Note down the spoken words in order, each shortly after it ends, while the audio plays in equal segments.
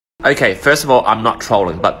Okay, first of all, I'm not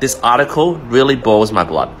trolling, but this article really boils my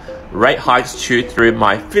blood. Rate hikes chew through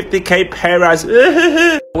my 50k pay rise.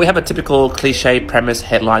 We have a typical cliche premise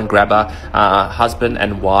headline grabber. Husband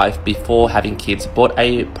and wife, before having kids, bought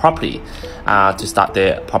a property to start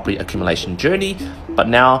their property accumulation journey. But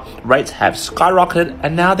now rates have skyrocketed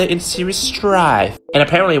and now they're in serious strife. And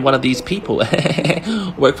apparently one of these people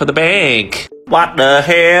work for the bank. What the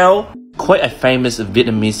hell? Quite a famous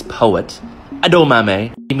Vietnamese poet,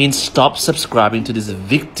 Adomame. It means stop subscribing to this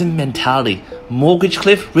victim mentality. Mortgage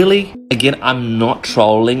cliff, really? Again, I'm not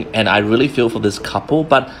trolling and I really feel for this couple,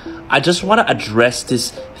 but I just want to address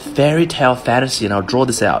this fairy tale fantasy and I'll draw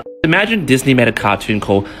this out. Imagine Disney made a cartoon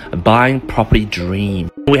called Buying Property Dream.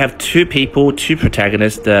 We have two people, two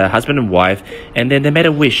protagonists, the husband and wife, and then they made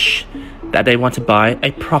a wish that they want to buy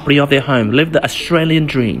a property of their home, live the Australian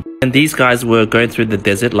dream. And these guys were going through the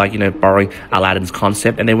desert, like, borrowing Aladdin's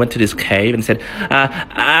concept, and they went to this cave and said,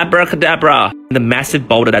 abracadabra. And the massive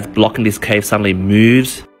boulder that's blocking this cave suddenly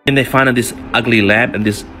moves. And they find this ugly lamp, and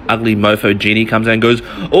this ugly mofo genie comes out and goes,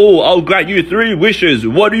 "Oh, I'll grant you 3 wishes.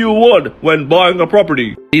 What do you want when buying a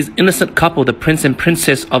property?" This innocent couple, the prince and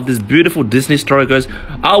princess of this beautiful Disney story, goes,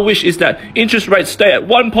 "Our wish is that interest rates stay at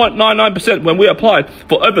 1.99% when we apply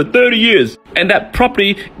for over 30 years. And that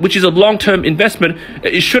property, which is a long-term investment,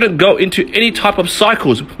 it shouldn't go into any type of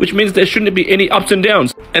cycles, which means there shouldn't be any ups and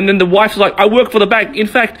downs." And then the wife's like, "I work for the bank. In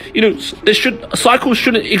fact, cycles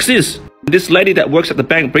shouldn't exist." This lady that works at the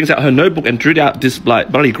bank brings out her notebook and drew out this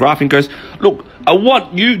bloody graph and goes, "Look, I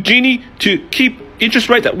want you, Genie, to keep interest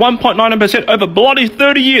rates at 1.99% over bloody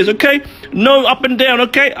 30 years, okay? No up and down,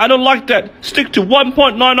 okay? I don't like that. Stick to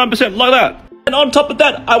 1.99% like that. And on top of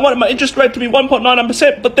that, I want my interest rate to be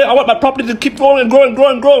 1.99%, but then I want my property to keep growing and growing and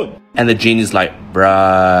growing and growing." And the genie's like,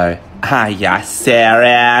 "Bro, are you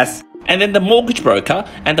serious?" And then the mortgage broker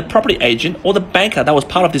and the property agent or the banker that was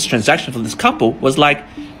part of this transaction for this couple was like,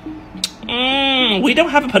 "We don't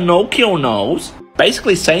have a Pinocchio nose."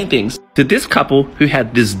 Basically saying things to this couple who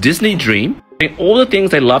had this Disney dream, and all the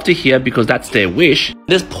things they love to hear because that's their wish.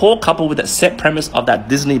 This poor couple with that set premise of that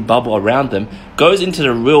Disney bubble around them goes into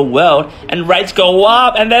the real world and rates go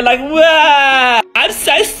up and they're like, "Wow, I'm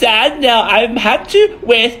so sad now. I've had to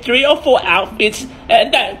wear 3 or 4 outfits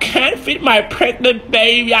and that can't fit my pregnant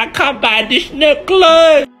baby. I can't buy additional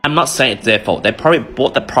clothes." I'm not saying it's their fault. They probably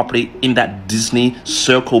bought the property in that Disney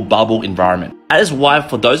circle bubble environment. That is why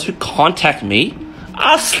for those who contact me,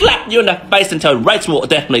 I'll slap you in the face and tell rates will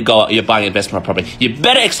definitely go up. You're buying investment property. You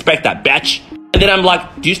better expect that, bitch. And then I'm like,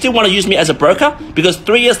 "Do you still want to use me as a broker? Because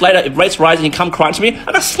 3 years later, if rates rise and you come crying to me, I'm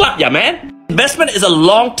gonna slap you, man." Investment is a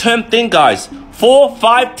long-term thing, guys. 4,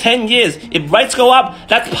 5, 10 years. If rates go up,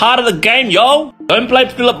 that's part of the game, yo. Don't blame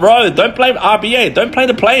Philip Rowe. Don't blame RBA. Don't blame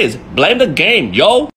the players. Blame the game, yo.